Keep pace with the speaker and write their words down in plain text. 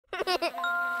The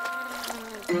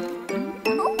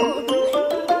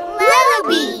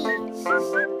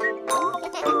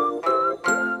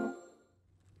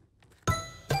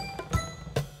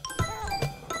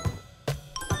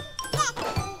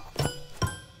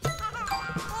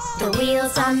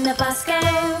wheels on the bus go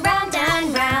round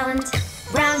and round,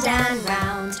 round and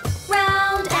round,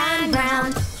 round and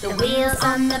round. The wheels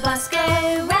on the bus go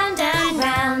round and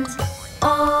round,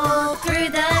 all through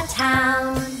the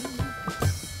town.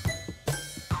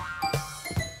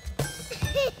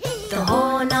 The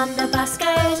horn on the bus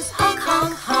goes honk,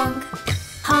 honk, honk,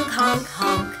 honk, honk,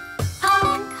 honk,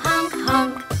 honk, honk,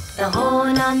 honk. The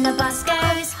horn on the bus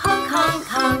goes honk, honk,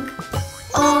 honk,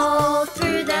 all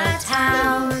through the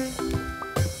town.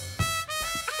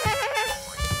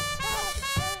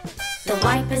 The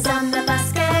wipers on the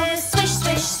bus go swish,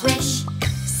 swish, swish,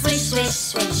 swish, swish,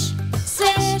 swish,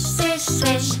 swish, swish,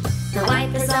 swish. The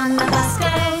wipers on the bus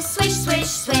go swish, swish,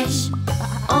 swish,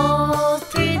 all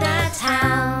through the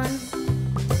town.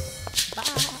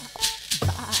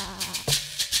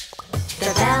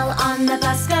 The bell on the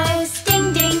bus goes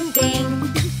ding, ding,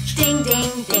 ding, ding,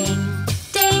 ding, ding,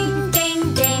 ding,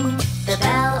 ding, ding. The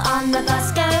bell on the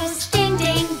bus goes ding,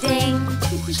 ding, ding.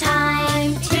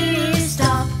 Time to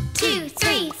stop. 2,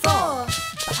 3, 4.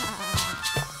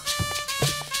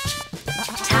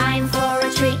 Time for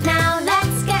a treat now.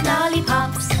 Let's get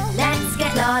lollipops. Let's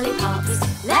get lollipops.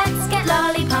 Let's get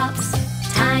lollipops.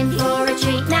 Time for a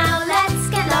treat now. Let's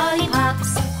get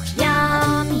lollipops.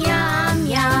 Yum, yum,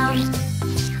 yum.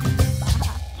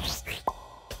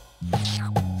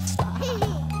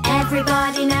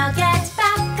 Everybody now get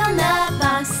back on the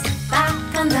bus.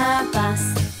 Back on the bus.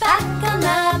 Back on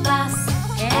the bus.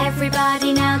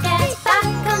 Everybody now get back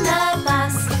on the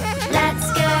bus.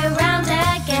 Let's go round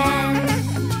again.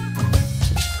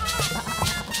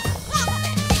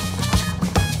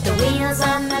 The wheels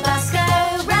on the bus go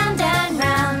round and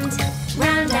round,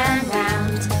 round and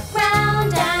round,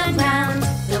 round and round.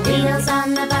 The wheels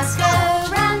on the bus go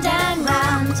round and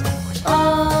round,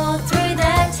 all through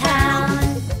the town.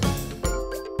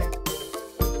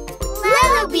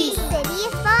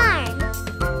 Lollipops!